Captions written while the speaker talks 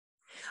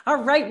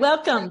All right,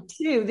 welcome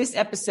to this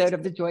episode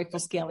of the Joyful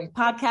Scaling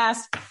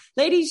Podcast.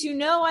 Ladies, you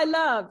know I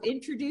love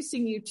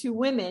introducing you to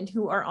women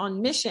who are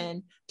on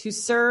mission to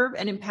serve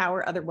and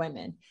empower other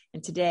women.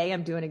 And today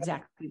I'm doing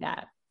exactly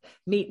that.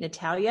 Meet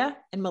Natalia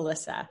and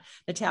Melissa.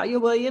 Natalia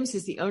Williams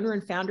is the owner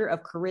and founder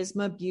of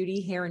Charisma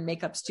Beauty Hair and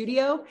Makeup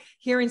Studio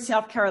here in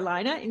South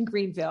Carolina in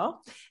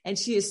Greenville. And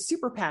she is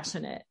super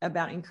passionate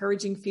about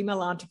encouraging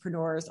female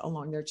entrepreneurs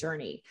along their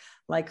journey.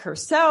 Like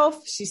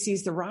herself, she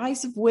sees the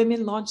rise of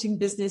women launching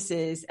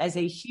businesses as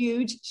a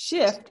huge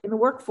shift in the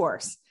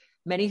workforce.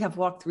 Many have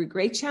walked through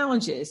great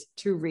challenges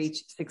to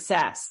reach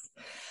success.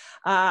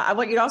 I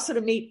want you also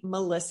to meet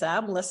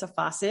Melissa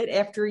Fawcett.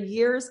 After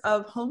years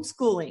of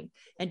homeschooling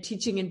and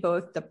teaching in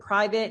both the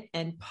private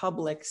and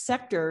public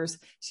sectors,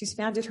 she's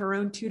founded her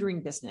own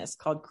tutoring business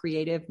called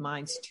Creative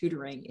Minds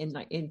Tutoring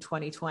in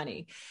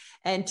 2020.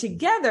 And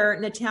together,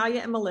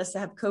 Natalia and Melissa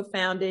have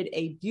co-founded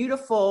a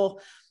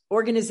beautiful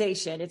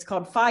organization. It's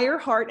called Fire,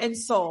 Heart, and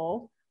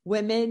Soul,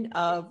 Women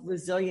of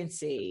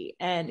Resiliency.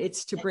 And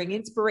it's to bring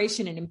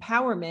inspiration and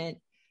empowerment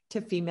to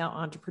female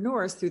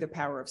entrepreneurs through the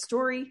power of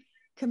story,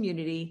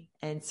 community,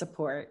 and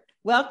support.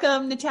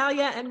 Welcome,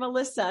 Natalia and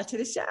Melissa, to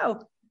the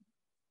show.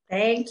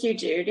 Thank you,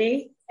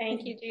 Judy.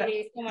 Thank you,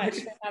 Judy, so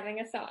much for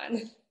having us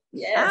on.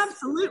 Yes,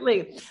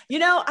 absolutely. You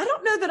know, I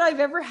don't know that I've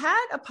ever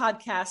had a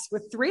podcast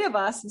with three of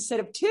us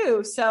instead of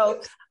two. So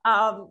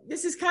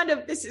this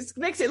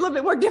makes it a little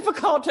bit more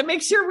difficult to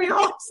make sure we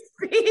all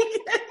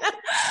speak.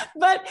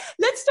 But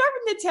let's start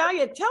with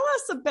Natalia. Tell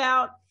us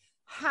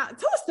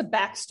the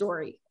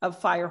backstory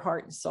of Fire,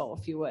 Heart, and Soul,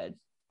 if you would.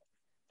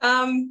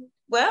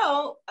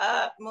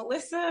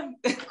 Melissa,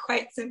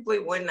 quite simply,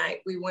 one night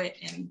we went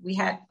and we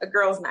had a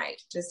girls'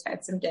 night, just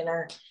had some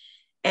dinner,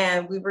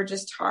 and we were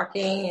just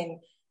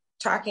talking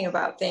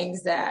about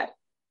things that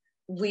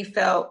we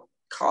felt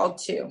called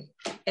to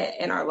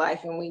in our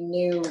life. And we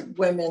knew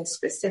women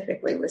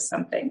specifically was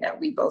something that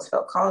we both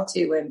felt called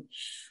to. And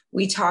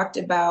we talked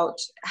about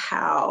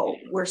how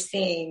we're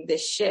seeing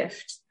this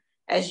shift,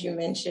 as you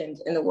mentioned,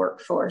 in the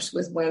workforce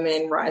with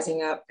women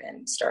rising up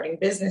and starting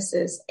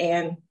businesses.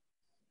 And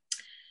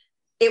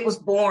it was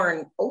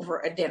born over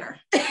a dinner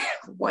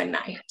one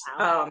night.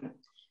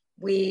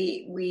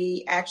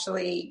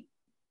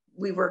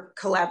 We were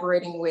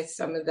collaborating with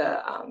some of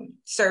the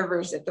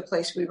servers at the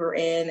place we were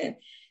in, and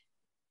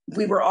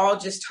we were all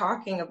just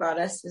talking about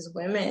us as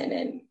women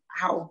and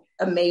how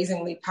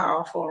amazingly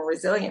powerful and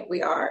resilient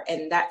we are.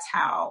 And that's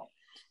how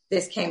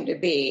this came to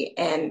be.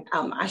 And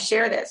I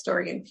share that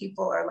story and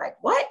people are like,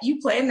 what, you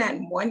planned that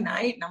in one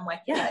night? And I'm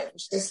like, yeah, it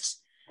was just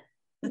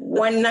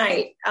one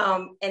night.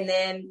 And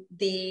then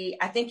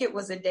I think it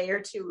was a day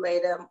or two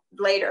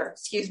later,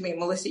 excuse me,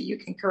 Melissa, you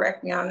can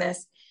correct me on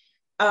this.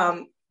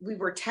 We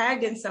were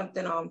tagged in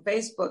something on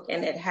Facebook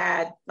and it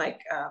had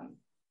like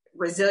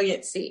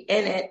resiliency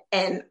in it.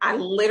 And I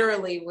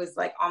literally was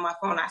like on my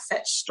phone, I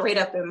sat straight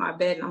up in my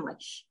bed and I'm like,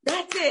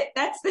 that's it.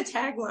 That's the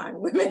tagline,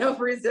 Women of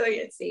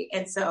Resiliency.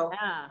 And so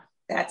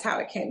that's how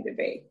it came to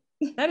be.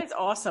 That is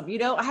awesome. You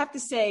know, I have to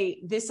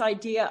say this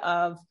idea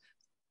of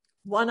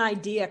one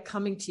idea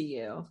coming to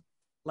you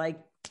like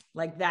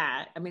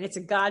that. I mean, it's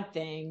a God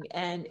thing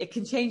and it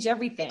can change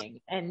everything.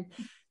 And,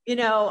 you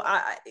know,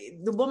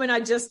 the woman I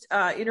just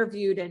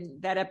interviewed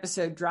and that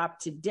episode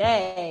dropped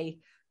today,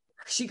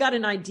 she got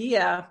an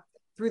idea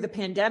through the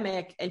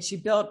pandemic and she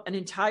built an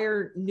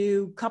entire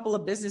new couple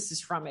of businesses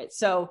from it.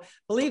 So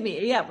believe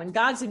me, yeah, when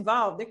God's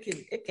involved,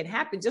 it can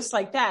happen just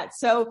like that.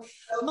 So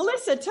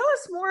Melissa, tell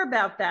us more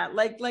about that.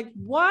 Like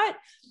what,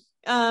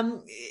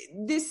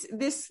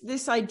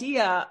 this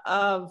idea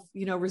of,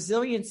 you know,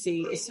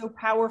 resiliency is so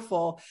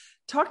powerful.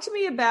 Talk to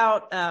me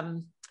about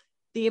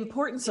the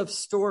importance of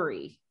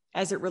story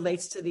as it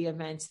relates to the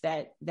events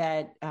that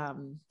you're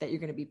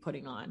going to be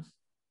putting on.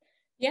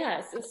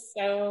 Yes.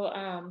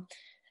 So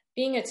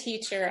being a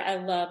teacher, I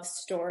love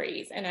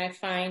stories, and I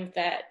find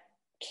that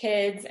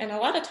kids and a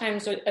lot of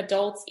times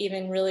adults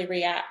even really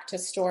react to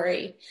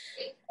story.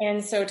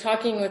 And so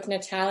talking with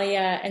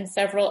Natalia and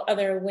several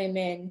other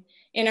women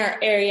in our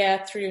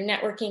area through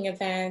networking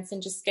events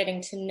and just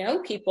getting to know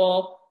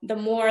people, the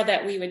more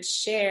that we would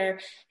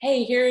share,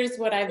 hey, here's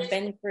what I've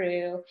been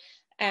through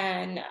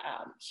and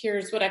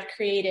here's what I've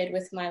created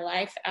with my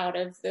life out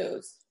of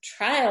those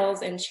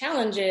trials and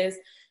challenges,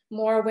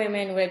 more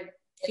women would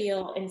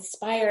feel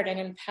inspired and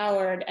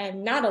empowered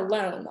and not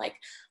alone. Like,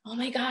 oh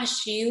my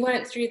gosh, you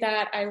went through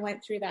that. I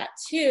went through that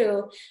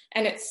too.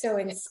 And it's so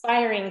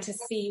inspiring to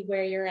see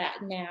where you're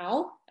at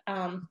now.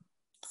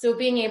 So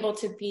being able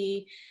to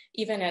be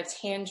even a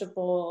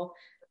tangible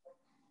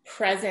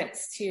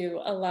presence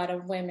to a lot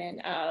of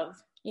women of,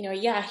 you know,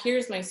 yeah,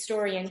 here's my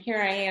story. And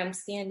here I am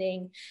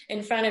standing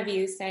in front of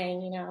you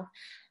saying, you know,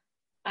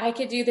 I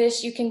could do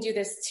this. You can do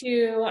this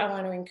too. I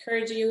want to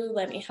encourage you.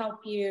 Let me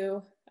help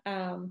you.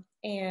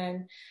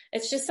 And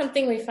it's just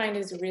something we find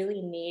is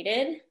really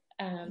needed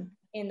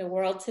in the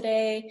world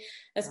today,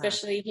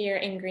 especially here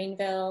in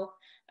Greenville.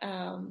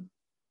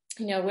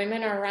 You know,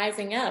 women are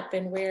rising up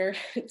and we're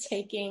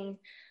taking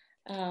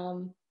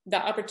the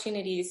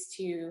opportunities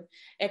to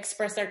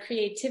express our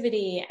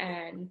creativity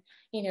and,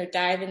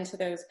 dive into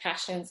those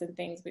passions and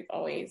things we've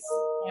always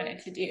wanted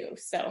to do.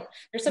 So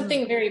there's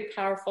something very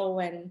powerful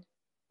when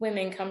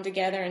women come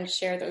together and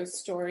share those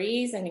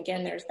stories. And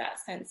again, there's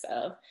that sense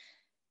of,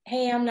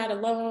 hey, I'm not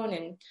alone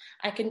and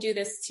I can do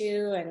this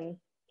too.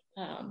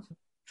 And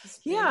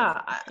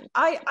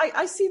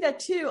I see that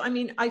too. I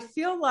mean, I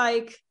feel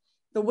like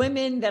the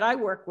women that I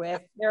work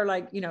with, they're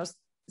like,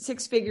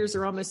 6 figures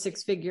or almost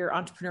 6-figure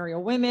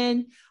entrepreneurial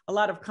women. A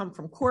lot have come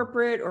from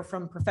corporate or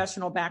from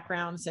professional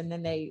backgrounds, and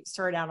then they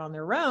start out on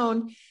their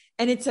own.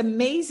 And it's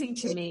amazing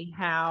to me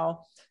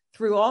how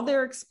through all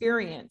their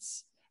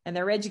experience and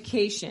their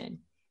education,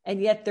 and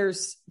yet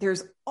there's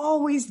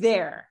always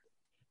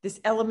this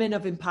element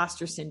of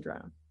imposter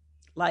syndrome.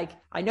 Like,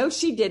 I know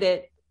she did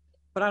it,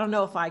 but I don't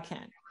know if I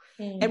can.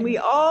 And we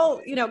all,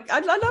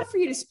 I'd love for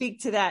you to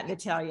speak to that,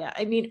 Natalia.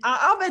 I mean,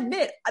 I'll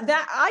admit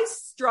that I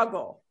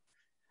struggle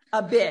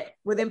a bit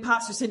with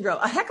imposter syndrome,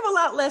 a heck of a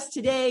lot less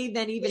today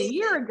than even a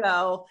year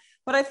ago.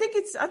 But I think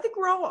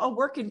we're all a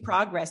work in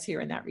progress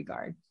here in that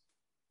regard.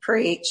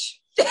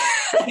 Preach.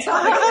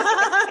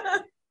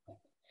 I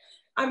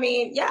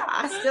mean, yeah,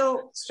 I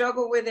still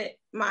struggle with it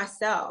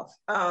myself.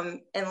 And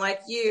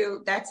like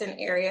you, that's an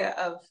area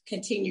of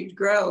continued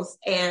growth.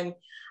 And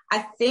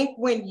I think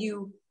when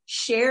you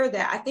share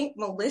that, I think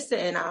Melissa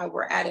and I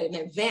were at an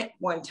event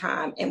one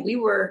time and we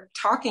were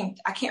talking,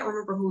 I can't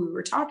remember who we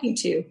were talking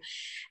to.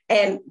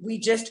 And we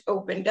just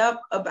opened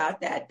up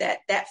about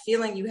that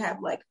feeling you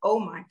have like, oh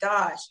my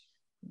gosh,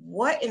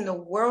 what in the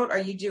world are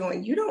you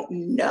doing? You don't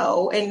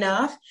know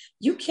enough.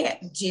 You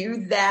can't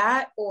do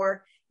that.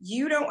 Or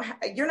you're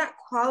not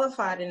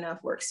qualified enough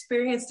or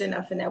experienced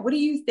enough in that. What are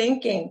you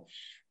thinking?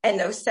 And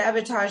those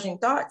sabotaging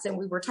thoughts. And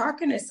we were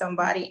talking to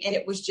somebody and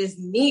it was just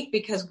neat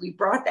because we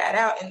brought that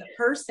out and the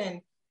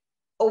person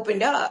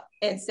opened up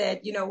and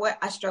said, you know what,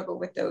 I struggle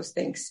with those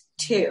things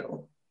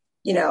too.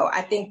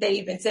 I think they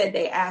even said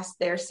they asked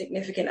their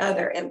significant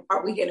other, and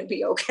are we going to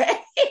be okay?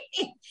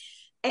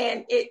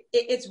 And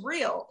it's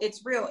real.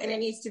 It's real. And it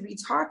needs to be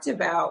talked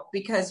about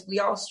because we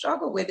all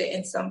struggle with it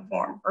in some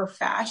form or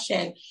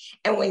fashion.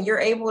 And when you're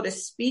able to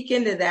speak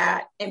into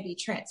that and be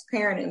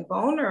transparent and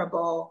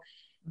vulnerable,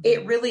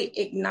 it really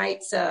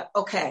ignites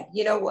okay,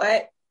 you know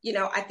what?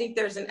 I think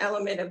there's an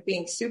element of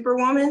being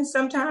superwoman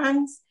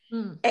sometimes.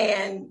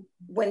 And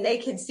when they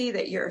can see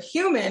that you're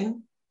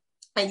human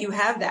and you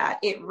have that,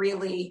 it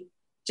really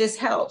just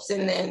helps.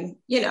 And then,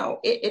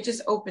 it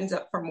just opens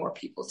up for more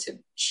people to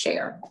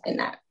share in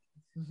that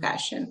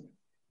fashion.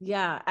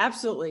 Yeah,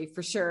 absolutely.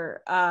 For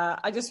sure.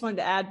 I just wanted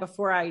to add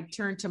before I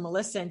turn to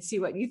Melissa and see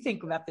what you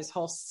think about this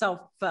whole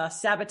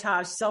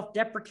self-sabotage,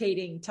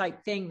 self-deprecating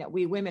type thing that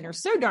we women are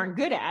so darn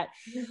good at.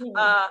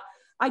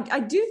 I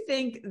do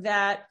think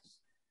that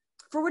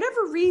for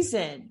whatever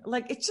reason,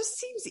 like it just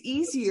seems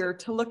easier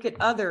to look at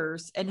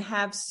others and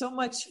have so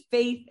much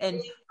faith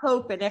and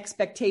hope and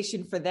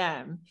expectation for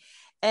them.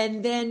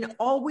 And then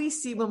all we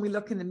see when we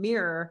look in the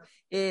mirror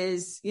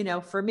is,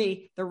 for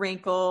me, the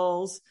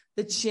wrinkles,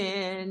 the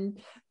chin,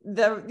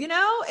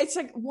 it's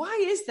like,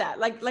 why is that?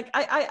 Like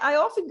I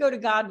often go to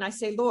God and I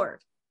say,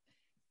 Lord,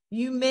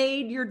 you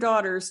made your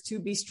daughters to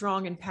be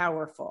strong and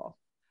powerful.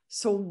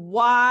 So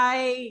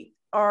why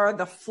are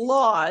the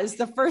flaws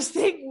the first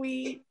thing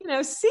we,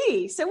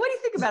 see? So what do you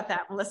think about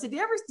that, Melissa? Do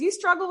you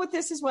struggle with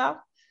this as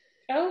well?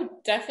 Oh,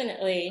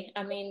 definitely.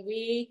 I mean,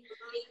 we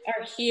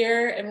are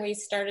here and we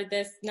started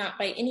this not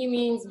by any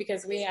means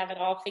because we have it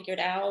all figured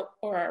out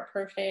or are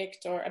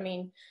perfect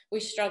we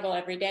struggle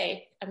every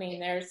day. I mean,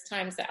 there's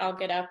times that I'll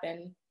get up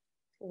and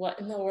what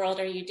in the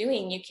world are you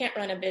doing? You can't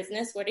run a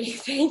business. What are you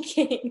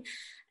thinking?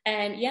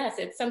 And yes,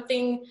 it's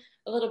something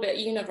a little bit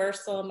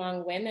universal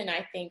among women,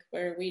 I think,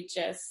 where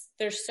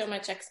there's so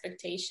much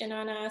expectation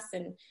on us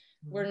and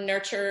we're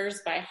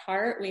nurturers by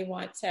heart. We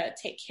want to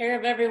take care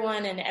of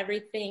everyone and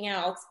everything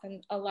else,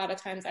 and a lot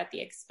of times at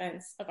the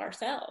expense of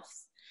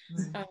ourselves.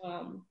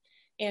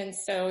 And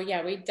so,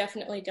 yeah, we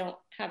definitely don't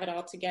have it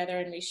all together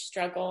and we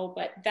struggle,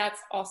 but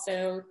that's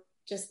also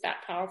just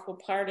that powerful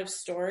part of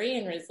story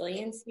and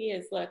resiliency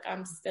is, look,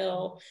 I'm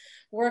still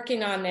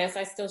working on this.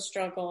 I still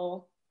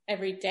struggle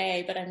every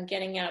day, but I'm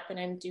getting up and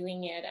I'm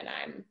doing it and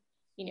I'm,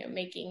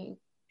 making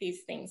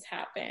these things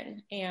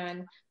happen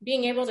and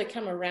being able to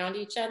come around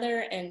each other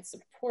and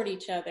support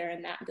each other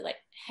and that and be like,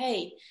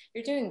 hey,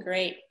 you're doing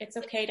great. It's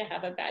okay to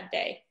have a bad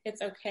day.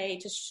 It's okay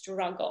to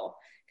struggle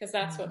because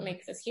that's what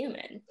makes us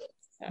human.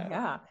 So.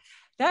 Yeah,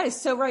 that is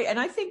so right. And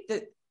I think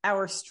that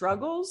our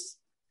struggles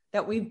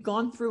that we've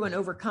gone through and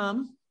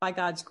overcome by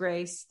God's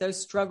grace, those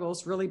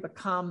struggles really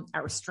become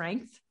our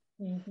strength.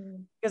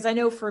 Because I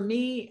know for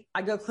me,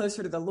 I go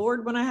closer to the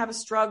Lord when I have a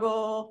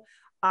struggle.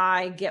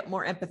 I get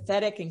more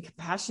empathetic and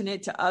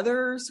compassionate to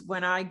others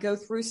when I go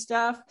through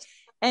stuff.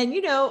 And,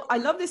 I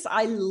love this.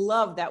 I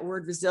love that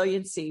word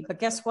resiliency. But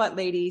guess what,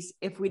 ladies?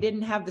 If we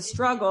didn't have the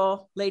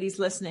struggle, ladies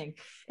listening,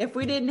 if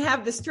we didn't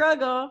have the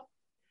struggle,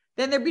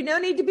 then there'd be no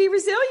need to be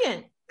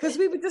resilient because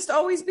we would just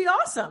always be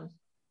awesome.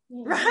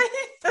 Right?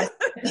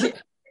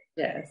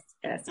 Yes,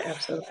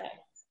 absolutely.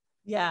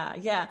 Yeah.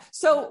 Yeah.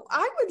 So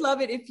I would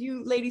love it if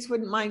you ladies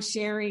wouldn't mind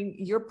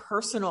sharing your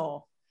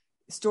personal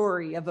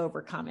story of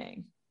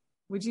overcoming.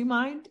 Would you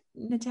mind,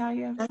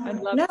 Natalia? I'd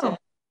love to.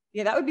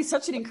 Yeah, that would be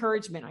such an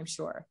encouragement, I'm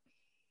sure.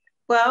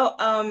 Well,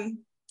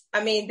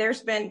 I mean,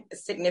 there's been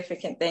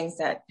significant things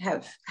that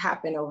have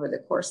happened over the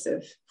course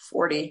of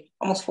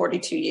almost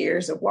 42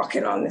 years of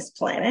walking on this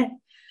planet.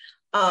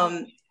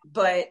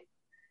 But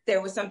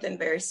there was something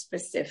very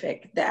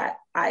specific that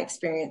I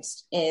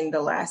experienced in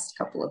the last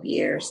couple of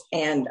years.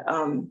 And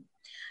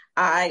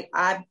I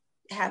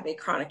have a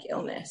chronic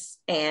illness,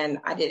 and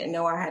I didn't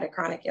know I had a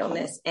chronic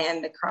illness.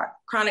 And the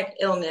chronic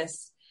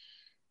illness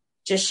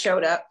just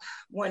showed up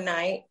one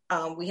night.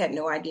 We had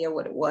no idea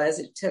what it was.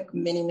 It took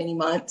many, many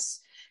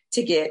months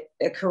to get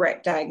a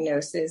correct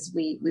diagnosis.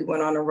 We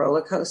went on a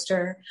roller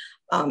coaster.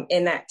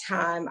 In that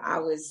time, I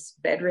was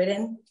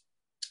bedridden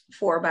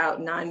for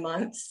about 9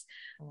 months.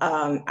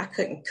 I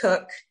couldn't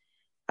cook.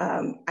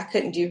 I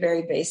couldn't do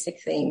very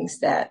basic things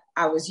that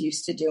I was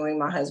used to doing.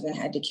 My husband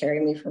had to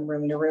carry me from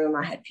room to room.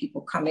 I had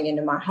people coming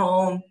into my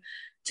home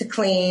to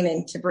clean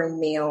and to bring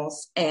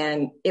meals.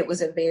 And it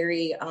was a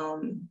very,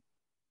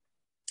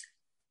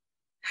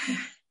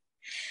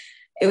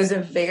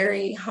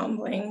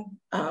 humbling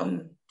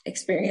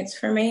experience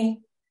for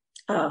me.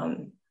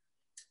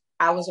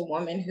 I was a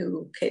woman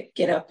who could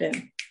get up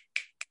and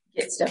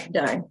get stuff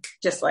done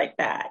just like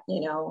that,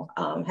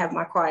 have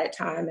my quiet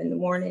time in the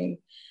morning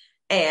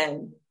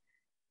and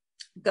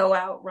go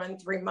out, run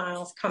 3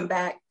 miles, come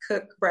back,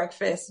 cook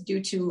breakfast, do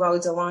 2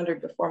 loads of laundry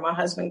before my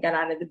husband got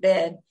out of the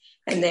bed,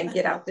 and then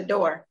get out the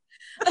door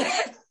to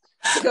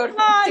go to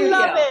the studio. I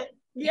love it.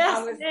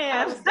 Yes,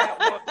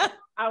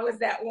 I was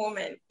that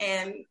woman,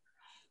 and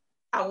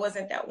I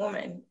wasn't that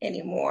woman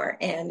anymore.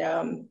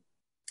 And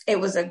it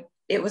was a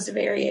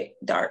very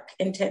dark,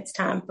 intense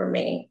time for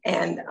me.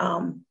 And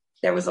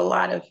there was a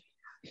lot of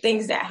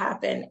things that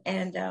happened.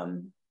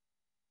 And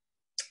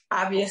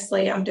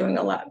obviously, I'm doing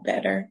a lot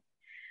better.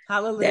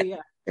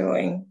 Hallelujah.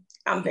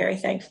 I'm very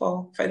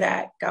thankful for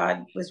that.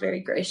 God was very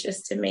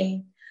gracious to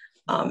me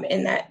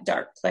in that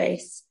dark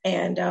place.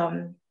 And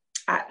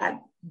I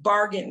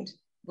bargained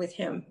with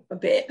him a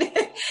bit.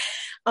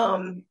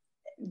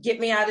 Get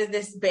me out of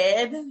this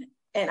bed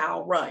and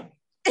I'll run.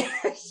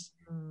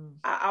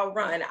 I'll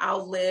run.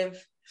 I'll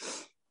live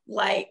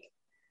like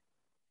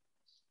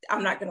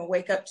I'm not going to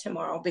wake up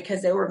tomorrow,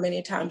 because there were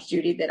many times,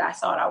 Judy, that I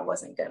thought I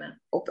wasn't going to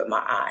open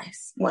my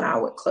eyes when I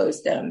would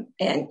close them.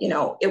 And,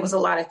 it was a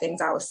lot of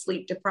things. I was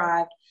sleep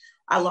deprived.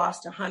 I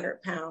lost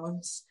 100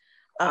 pounds.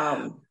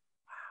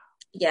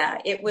 Yeah,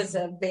 it was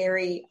a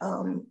very,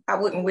 I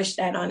wouldn't wish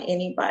that on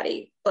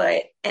anybody,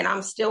 and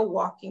I'm still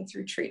walking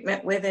through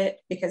treatment with it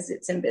because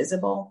it's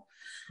invisible.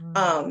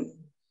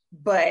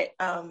 But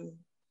I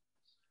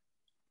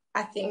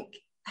think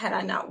had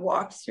I not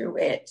walked through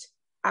it,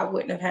 I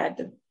wouldn't have had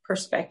the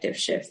perspective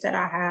shift that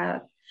I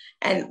have.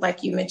 And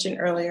like you mentioned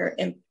earlier,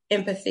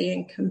 empathy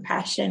and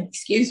compassion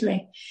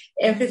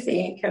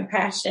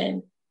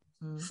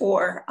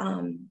for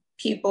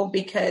people,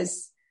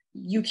 because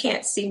you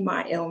can't see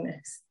my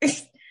illness.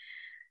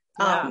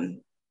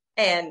 And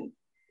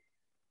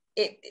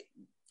it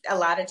a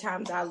lot of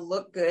times I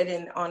look good,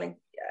 and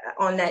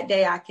on that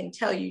day, I can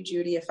tell you,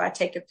 Judy, if I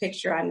take a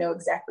picture, I know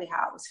exactly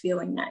how I was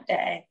feeling that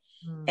day.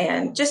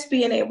 And just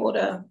being able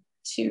to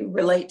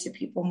relate to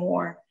people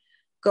more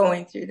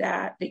going through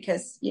that,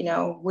 because,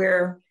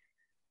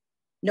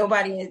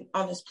 nobody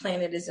on this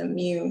planet is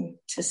immune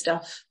to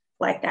stuff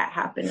like that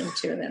happening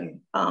to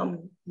them.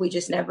 We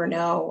just never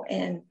know.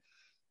 And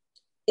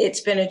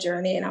it's been a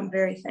journey, and I'm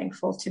very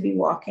thankful to be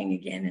walking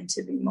again and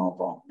to be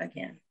mobile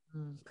again.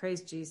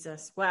 Praise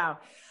Jesus. Wow.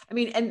 I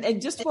mean,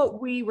 and just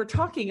what we were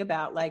talking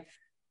about, like,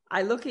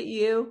 I look at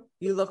you,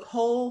 you look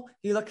whole,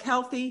 you look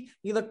healthy,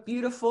 you look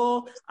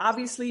beautiful.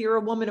 Obviously, you're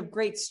a woman of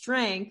great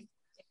strength,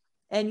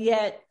 and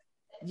yet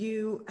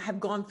you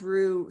have gone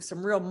through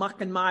some real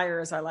muck and mire,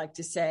 as I like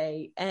to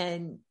say.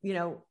 And,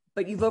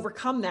 but you've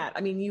overcome that.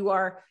 I mean, you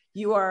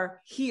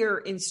are here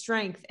in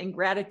strength and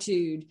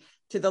gratitude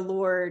to the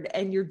Lord,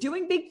 and you're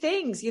doing big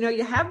things.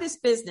 You have this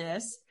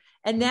business,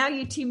 and now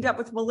you teamed up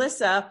with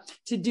Melissa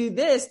to do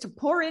this, to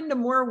pour into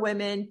more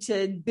women,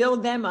 to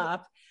build them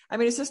up. I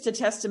mean, it's just a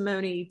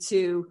testimony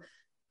to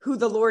who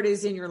the Lord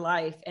is in your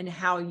life and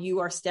how you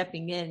are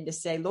stepping in to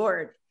say,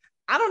 Lord,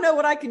 I don't know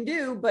what I can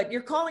do, but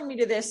you're calling me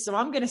to this, so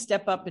I'm going to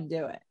step up and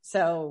do it.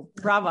 So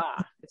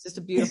brava. It's just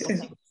a beautiful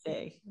thing to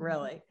see,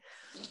 really.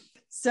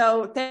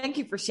 So thank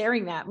you for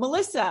sharing that.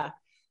 Melissa,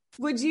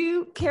 would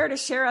you care to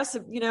share us, a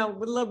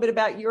little bit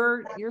about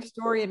your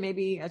story and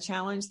maybe a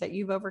challenge that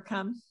you've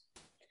overcome?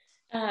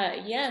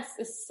 Yes.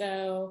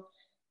 So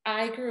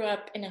I grew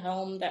up in a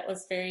home that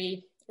was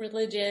very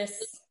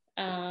religious,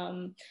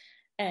 and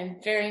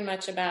very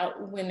much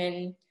about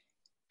women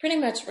pretty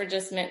much were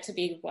just meant to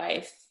be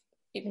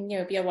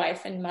be a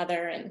wife and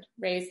mother and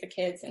raise the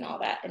kids and all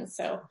that. And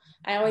so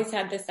I always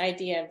had this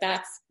idea of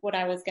that's what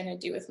I was going to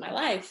do with my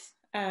life.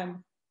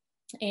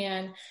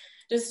 And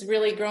just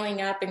really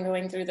growing up and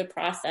going through the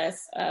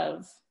process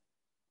of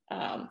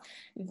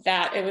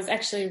that it was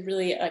actually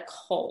really a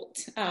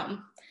cult,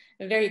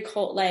 very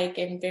cult-like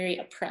and very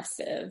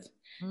oppressive.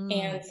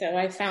 And so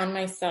I found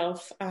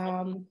myself,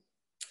 kind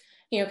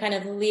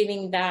of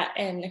leaving that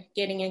and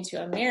getting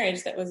into a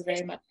marriage that was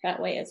very much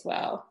that way as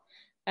well,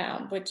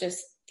 with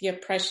just the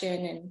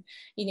oppression and,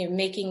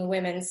 making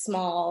women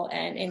small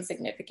and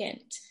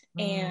insignificant.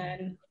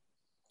 And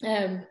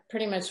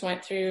pretty much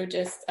went through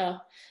just a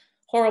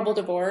horrible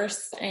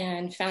divorce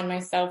and found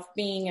myself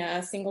being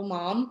a single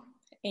mom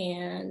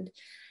and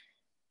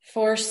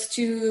forced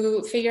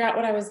to figure out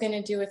what I was going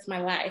to do with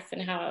my life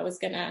and how I was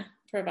going to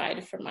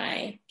provide for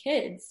my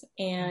kids.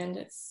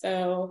 And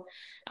so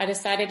I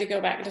decided to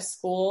go back to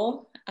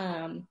school.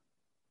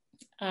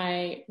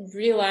 I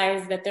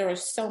realized that there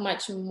was so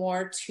much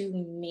more to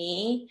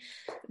me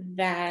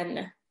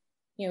than,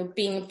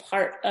 being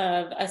part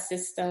of a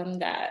system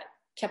that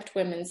kept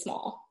women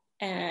small,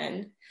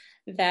 and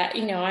that,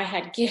 I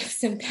had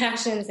gifts and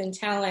passions and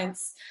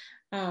talents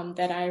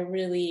that I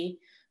really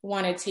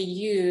wanted to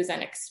use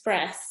and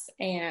express.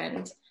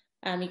 And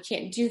you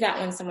can't do that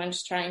when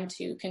someone's trying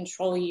to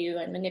control you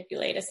and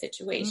manipulate a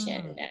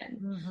situation.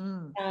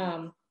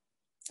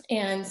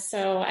 And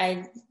so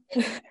I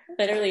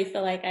literally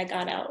feel like I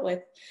got out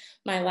with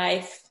my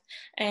life,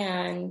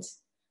 and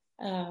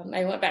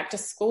I went back to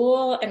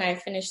school and I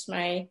finished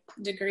my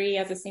degree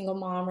as a single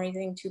mom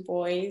raising 2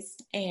 boys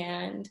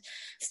and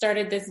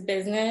started this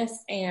business.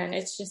 And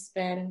it's just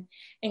been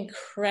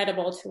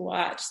incredible to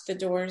watch the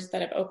doors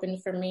that have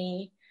opened for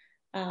me,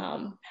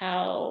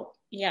 how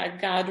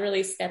God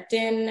really stepped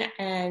in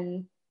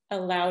and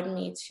allowed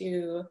me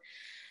to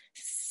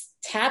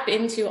tap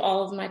into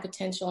all of my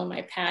potential and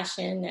my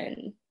passion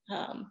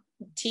and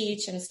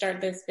teach and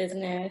start this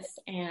business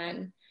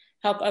and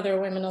help other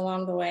women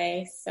along the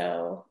way.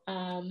 So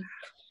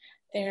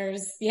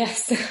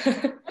yes.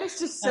 That's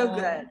just so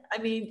good. I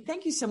mean,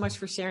 thank you so much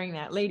for sharing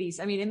that, ladies.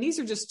 I mean, and these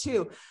are just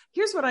 2.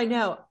 Here's what I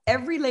know.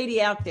 Every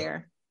lady out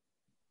there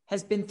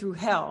has been through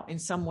hell in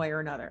some way or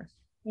another.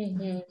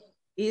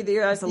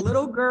 Either as a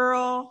little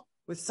girl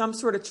with some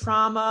sort of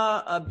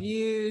trauma,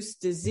 abuse,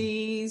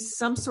 disease,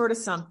 some sort of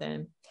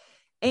something,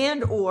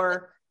 and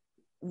or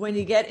when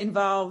you get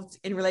involved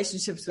in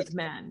relationships with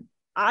men.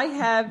 I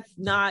have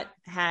not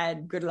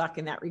had good luck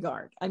in that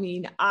regard. I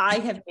mean, I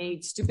have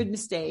made stupid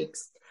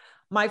mistakes.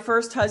 My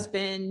first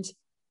husband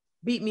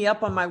beat me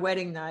up on my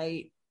wedding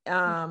night.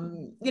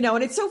 And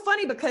it's so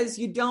funny because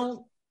you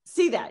don't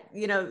see that,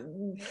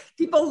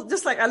 people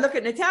just like, I look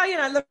at Natalia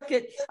and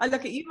I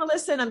look at you,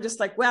 Melissa, and I'm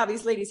just like, wow,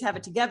 these ladies have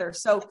it together.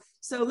 So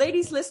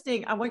ladies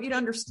listening, I want you to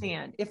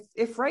understand,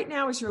 if right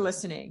now as you're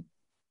listening,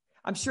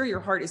 I'm sure your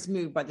heart is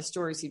moved by the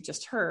stories you've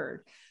just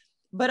heard.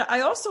 But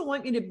I also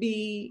want you to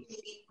be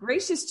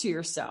gracious to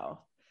yourself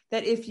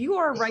that if you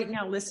are right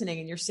now listening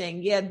and you're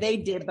saying, yeah, they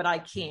did, but I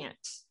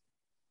can't,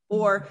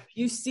 or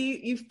you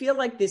feel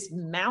like this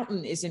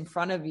mountain is in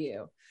front of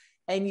you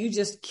and you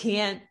just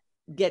can't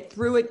get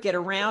through it, get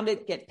around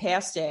it, get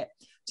past it,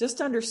 just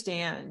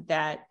understand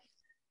that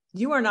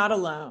you are not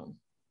alone.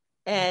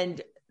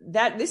 And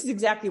that this is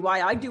exactly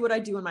why I do what I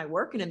do in my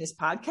work and in this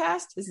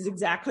podcast. This is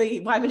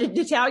exactly why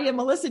Natalia and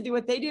Melissa do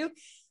what they do.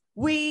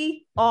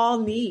 We all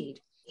need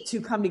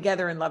to come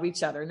together and love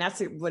each other. And that's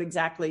what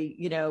exactly,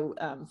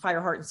 Fire,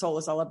 Heart, and Soul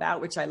is all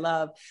about, which I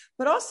love.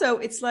 But also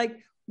it's like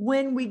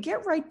when we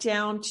get right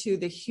down to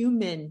the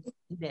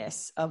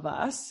humanness of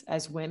us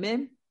as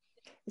women,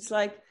 it's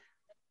like,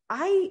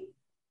 I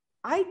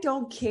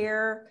don't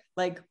care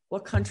like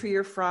what country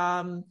you're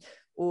from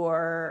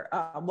or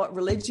what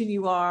religion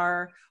you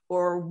are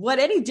or what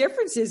any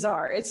differences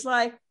are. It's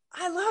like,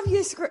 I love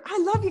you. I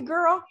love you,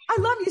 girl. I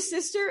love you,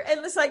 sister.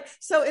 And it's like,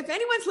 so if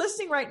anyone's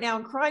listening right now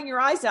and crying your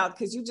eyes out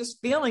because you're just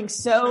feeling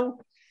so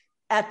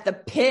at the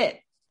pit,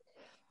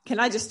 can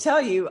I just tell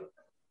you,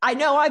 I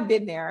know I've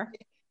been there,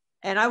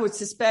 and I would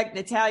suspect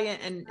Natalia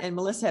and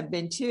Melissa have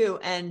been too.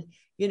 And,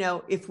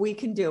 if we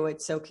can do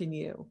it, so can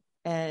you.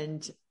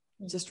 And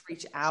just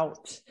reach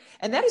out.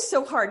 And that is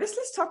so hard.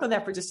 Let's talk on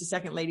that for just a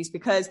second, ladies,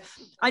 because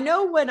I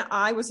know when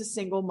I was a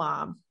single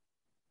mom,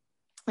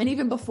 and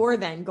even before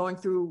then, going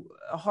through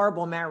a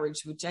horrible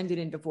marriage, which ended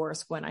in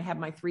divorce when I had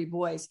my 3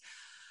 boys,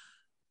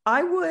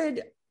 I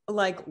would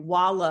like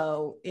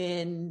wallow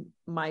in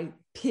my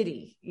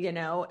pity,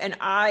 and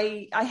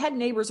I had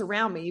neighbors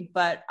around me,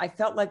 but I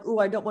felt like,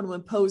 I don't want to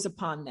impose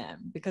upon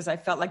them because I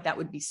felt like that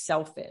would be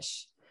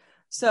selfish.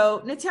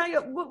 So Natalia,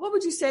 what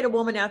would you say to a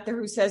woman out there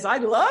who says,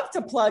 I'd love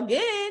to plug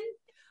in,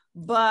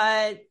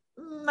 but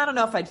I don't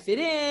know if I'd fit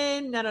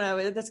in. I don't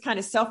know. That's kind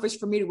of selfish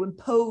for me to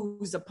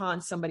impose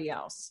upon somebody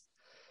else.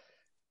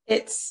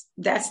 That's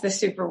the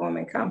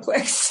superwoman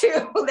complex too.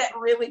 That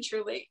really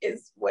truly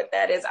is what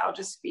that is. I'll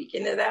just speak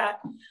into that.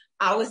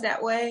 I was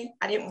that way.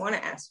 I didn't want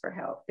to ask for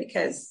help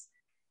because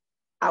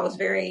I was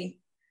very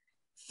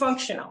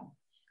functional,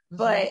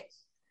 but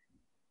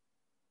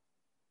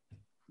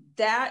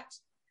that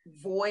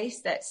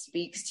voice that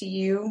speaks to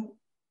you,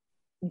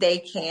 they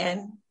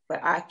can,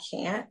 but I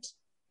can't.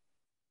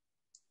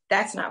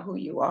 That's not who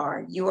you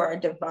are. You are a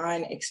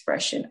divine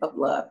expression of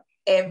love.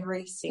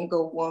 Every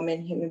single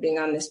woman, human being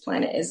on this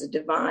planet is a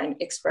divine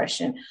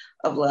expression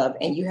of love,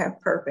 and you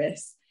have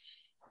purpose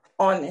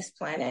on this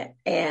planet.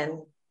 And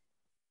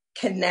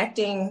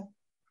connecting,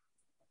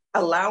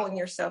 allowing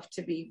yourself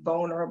to be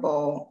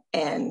vulnerable,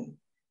 and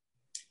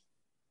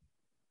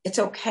it's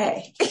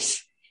okay.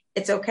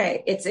 It's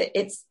okay.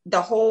 It's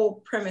the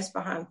whole premise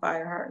behind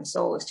Fire, Heart, and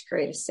Soul is to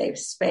create a safe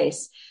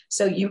space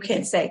so you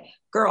can say,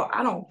 girl,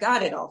 I don't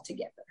got it all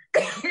together.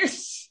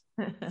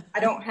 I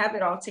don't have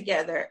it all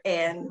together,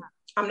 and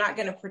I'm not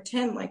going to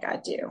pretend like I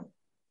do.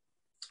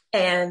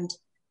 And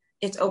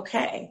it's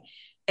okay.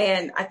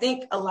 And I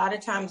think a lot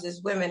of times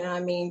as women, and I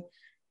mean,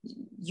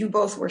 you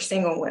both were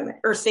single women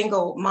or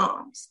single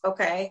moms.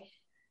 Okay.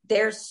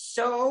 There's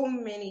so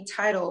many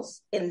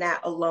titles in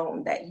that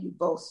alone that you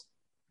both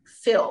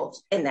filled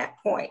in that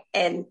point.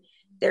 And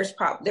there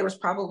was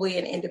probably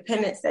an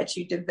independence that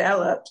you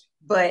developed,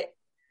 but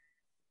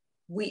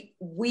we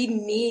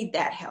need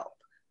that help.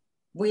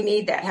 We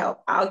need that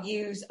help. I'll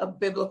use a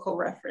biblical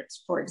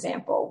reference, for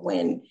example,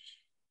 when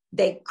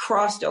they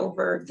crossed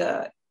over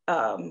the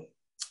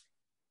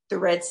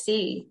Red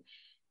Sea,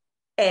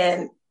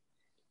 and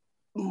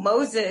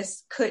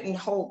Moses couldn't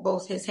hold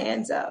both his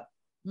hands up.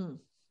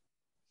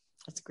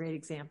 That's a great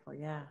example.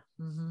 Yeah.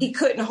 Mm-hmm. He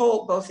couldn't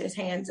hold both his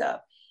hands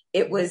up.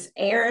 It was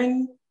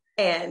Aaron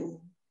and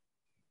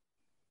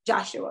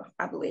Joshua,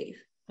 I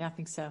believe. Yeah, I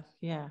think so.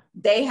 Yeah.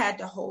 They had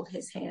to hold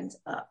his hands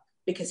up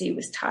because he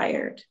was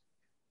tired,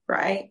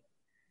 right?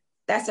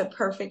 That's a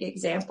perfect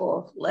example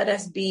of let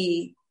us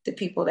be the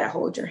people that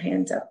hold your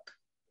hands up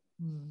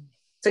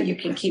so you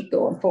can keep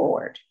going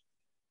forward.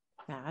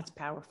 Yeah, that's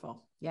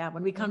powerful. Yeah.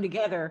 When we come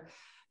together,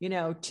 you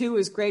know, 2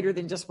 is greater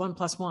than just 1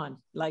 + 1,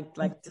 like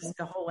just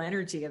the whole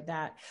energy of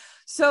that.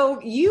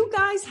 So you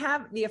guys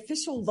have the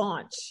official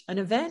launch. An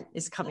event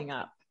is coming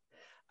up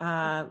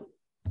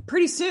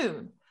pretty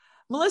soon.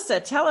 Melissa,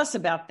 tell us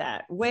about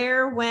that.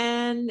 Where,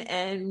 when,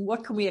 and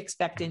what can we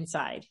expect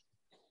inside?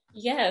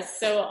 Yes.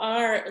 So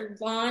our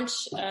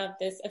launch of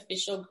this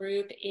official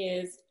group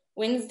is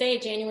Wednesday,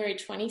 January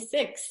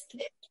 26th,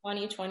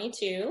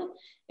 2022.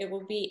 It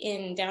will be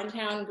in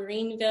downtown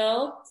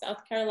Greenville,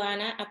 South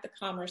Carolina at the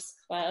Commerce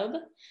Club.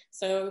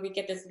 So we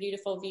get this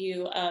beautiful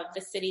view of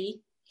the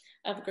city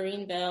of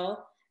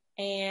Greenville.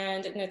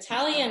 And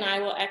Natalia and I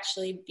will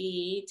actually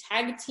be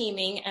tag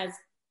teaming as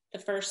the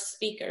first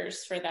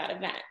speakers for that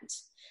event.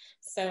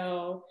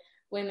 So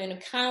women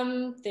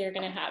come, they're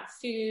going to have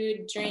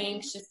food,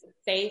 drinks, just a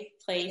safe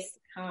place to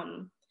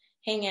come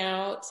hang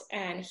out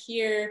and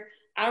hear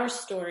our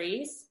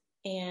stories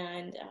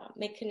and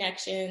make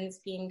connections,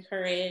 be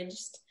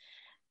encouraged.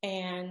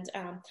 And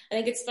I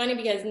think it's funny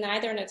because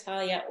neither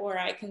Natalia or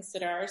I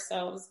consider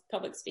ourselves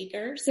public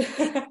speakers,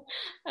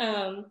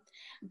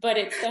 but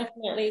it's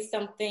definitely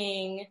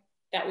something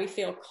that we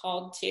feel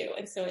called to.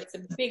 And so it's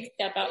a big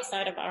step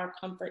outside of our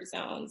comfort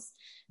zones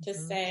to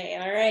say,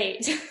 all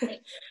right,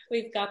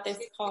 we've got this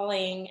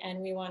calling and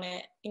we want to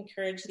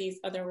encourage these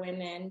other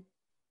women.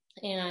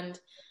 And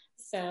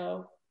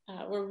so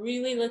we're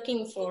really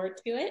looking forward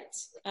to it.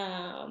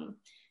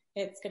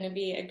 It's going to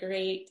be a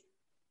great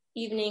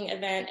evening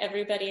event.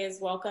 Everybody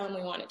is welcome.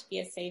 We want it to be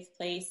a safe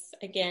place.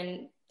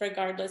 Again,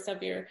 regardless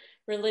of your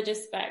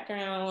religious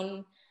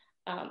background,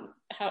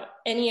 how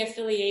any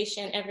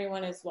affiliation,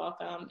 everyone is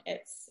welcome.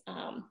 It's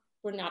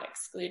we're not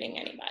excluding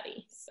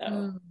anybody.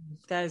 So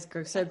that is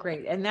so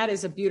great, and that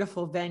is a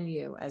beautiful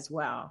venue as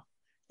well.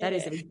 That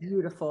is a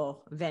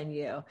beautiful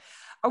venue.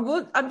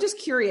 Well, I'm just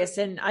curious,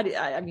 and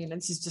I mean,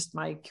 this is just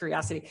my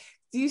curiosity.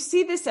 Do you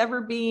see this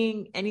ever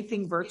being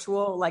anything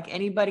virtual, like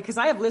anybody? Because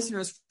I have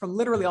listeners from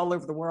literally all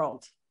over the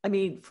world. I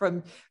mean,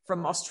 from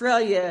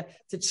Australia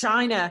to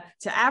China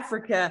to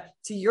Africa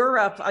to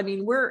Europe. I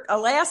mean, we're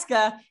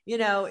Alaska. You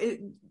know,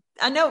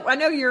 I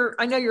know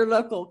you're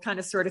local, kind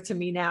of, sort of, to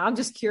me now. I'm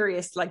just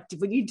curious, like,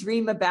 when you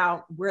dream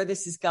about where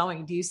this is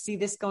going, do you see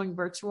this going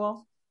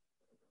virtual?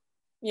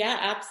 Yeah,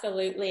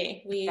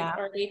 absolutely. We've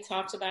already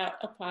talked about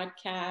a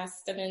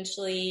podcast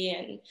eventually,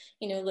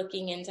 and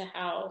looking into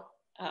how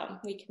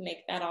we can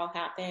make that all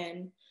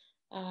happen.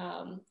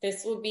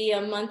 This will be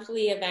a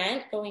monthly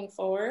event going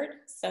forward.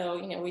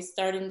 So, we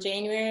start in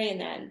January,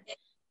 and then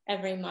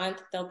every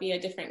month there'll be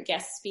a different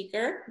guest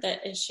speaker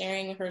that is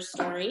sharing her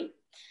story.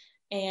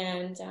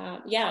 And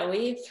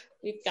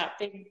we've got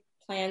big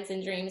plans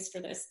and dreams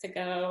for this to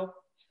go.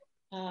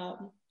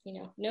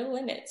 No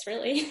limits,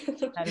 really.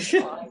 That is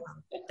awesome.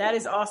 That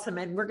is awesome.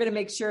 And we're going to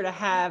make sure to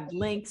have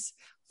links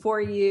for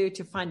you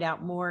to find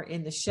out more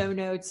in the show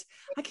notes.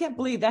 I can't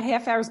believe that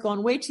half hour has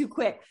gone way too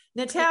quick.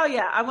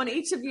 Natalia, I want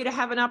each of you to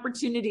have an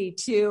opportunity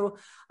to,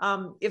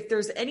 if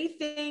there's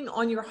anything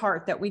on your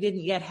heart that we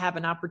didn't yet have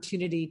an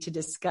opportunity to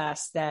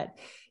discuss that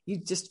you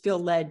just feel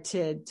led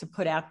to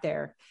put out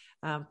there,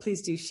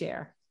 please do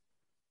share.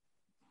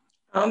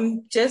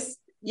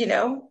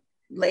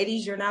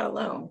 Ladies, you're not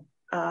alone.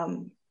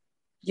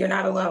 You're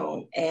not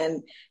alone.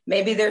 And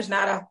maybe there's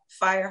not a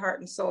Fire, Heart,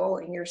 and Soul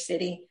in your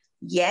city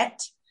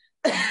yet.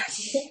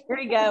 There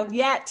you go.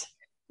 Yet.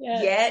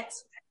 Right.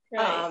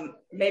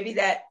 Maybe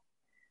that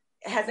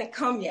hasn't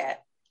come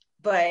yet,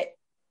 but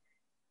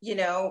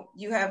I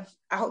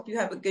hope you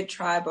have a good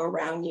tribe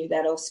around you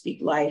that'll speak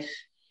life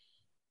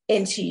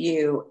into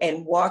you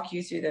and walk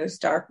you through those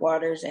dark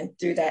waters and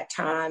through that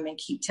time and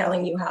keep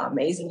telling you how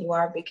amazing you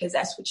are, because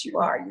that's what you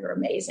are. You're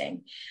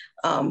amazing.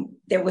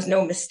 There was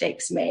no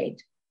mistakes made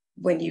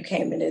when you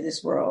came into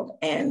this world,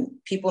 and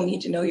people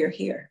need to know you're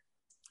here.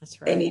 That's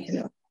right. They need to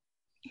know.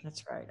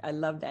 That's right. I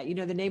love that.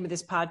 The name of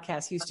this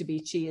podcast used to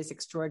be She is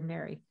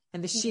Extraordinary,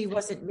 and the she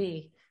wasn't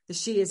me. The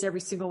she is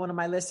every single one of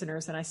my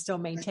listeners, and I still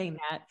maintain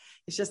that.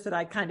 It's just that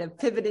I kind of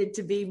pivoted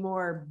to be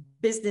more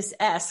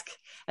business-esque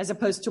as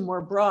opposed to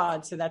more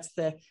broad. So that's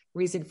the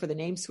reason for the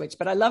name switch.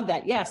 But I love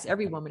that. Yes,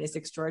 every woman is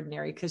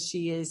extraordinary because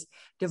she is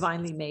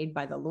divinely made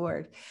by the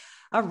Lord.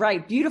 All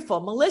right. Beautiful.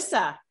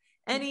 Melissa,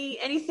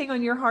 anything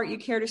on your heart you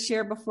care to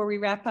share before we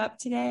wrap up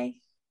today?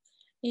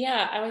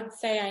 Yeah, I would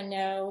say I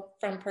know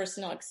from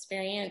personal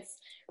experience,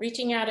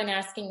 reaching out and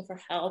asking for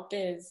help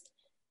is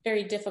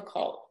very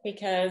difficult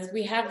because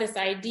we have this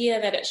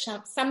idea that it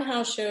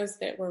somehow shows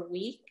that we're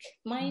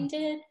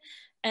weak-minded,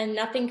 and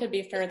nothing could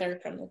be further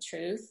from the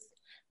truth.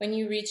 When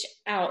you reach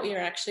out, you're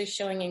actually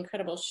showing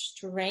incredible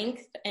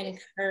strength and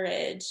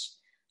courage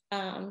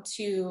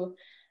to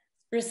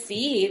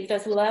receive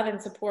this love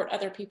and support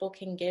other people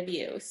can give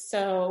you.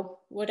 So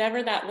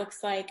whatever that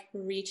looks like,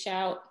 reach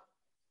out.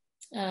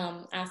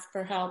 Ask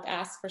for help,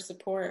 ask for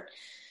support.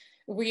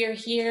 We are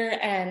here,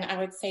 and I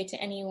would say to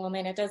any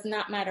woman, it does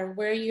not matter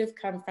where you've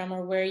come from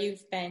or where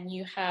you've been,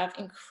 you have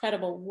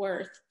incredible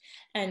worth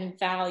and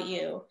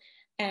value.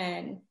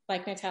 And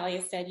like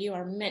Natalia said, you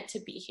are meant to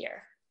be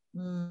here.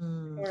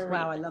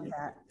 Wow, I love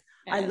that.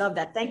 I love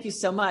that. Thank you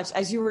so much.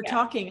 As you were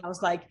talking, I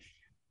was like,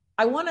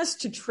 I want us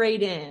to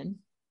trade in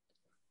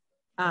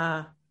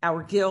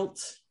our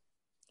guilt,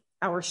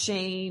 our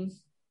shame,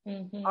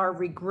 our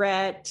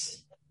regret,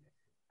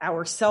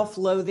 our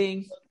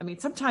self-loathing. I mean,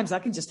 sometimes I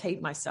can just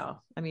hate myself.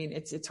 I mean,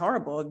 it's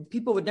horrible.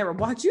 People would never,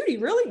 wow, Judy,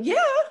 really? Yeah.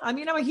 I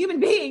mean, I'm a human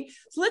being.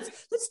 So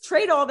let's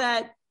trade all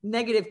that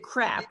negative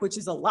crap, which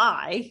is a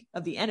lie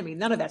of the enemy.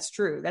 None of that's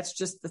true.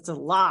 That's a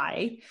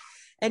lie.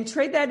 And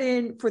trade that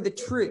in for the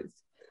truth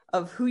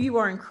of who you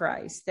are in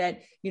Christ.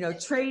 That,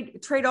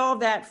 trade all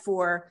that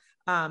for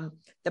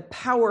the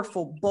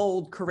powerful,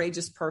 bold,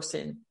 courageous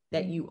person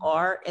that you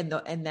are, and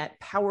that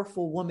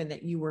powerful woman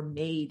that you were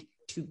made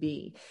to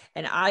be.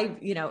 And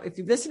if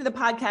you've listened to the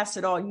podcast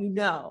at all, you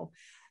know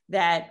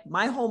that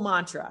my whole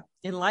mantra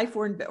in life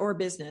or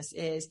business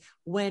is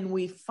when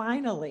we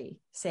finally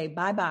say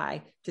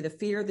bye-bye to the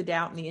fear, the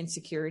doubt, and the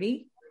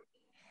insecurity,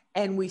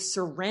 and we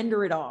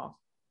surrender it all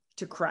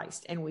to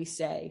Christ, and we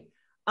say,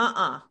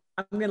 I'm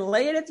going to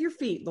lay it at your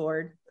feet,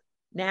 Lord.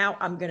 Now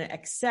I'm going to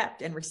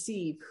accept and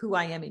receive who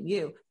I am in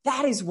you.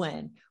 That is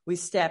when we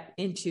step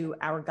into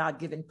our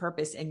God-given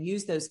purpose and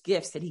use those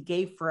gifts that he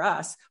gave for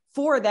us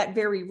for that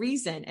very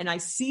reason. And I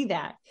see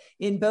that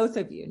in both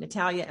of you,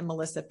 Natalia and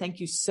Melissa. Thank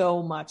you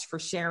so much for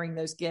sharing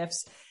those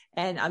gifts.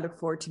 And I look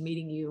forward to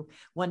meeting you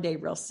one day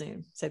real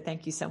soon. So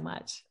thank you so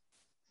much.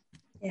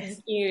 Yes.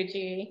 Thank you,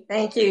 Judy.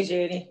 Thank you,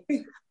 Judy.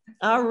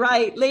 All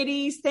right,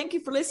 ladies, thank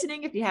you for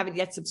listening. If you haven't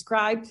yet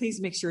subscribed,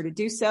 please make sure to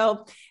do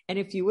so. And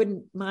if you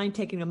wouldn't mind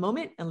taking a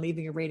moment and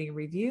leaving a rating and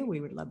review, we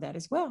would love that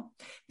as well.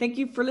 Thank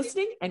you for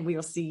listening, and we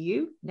will see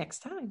you next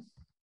time.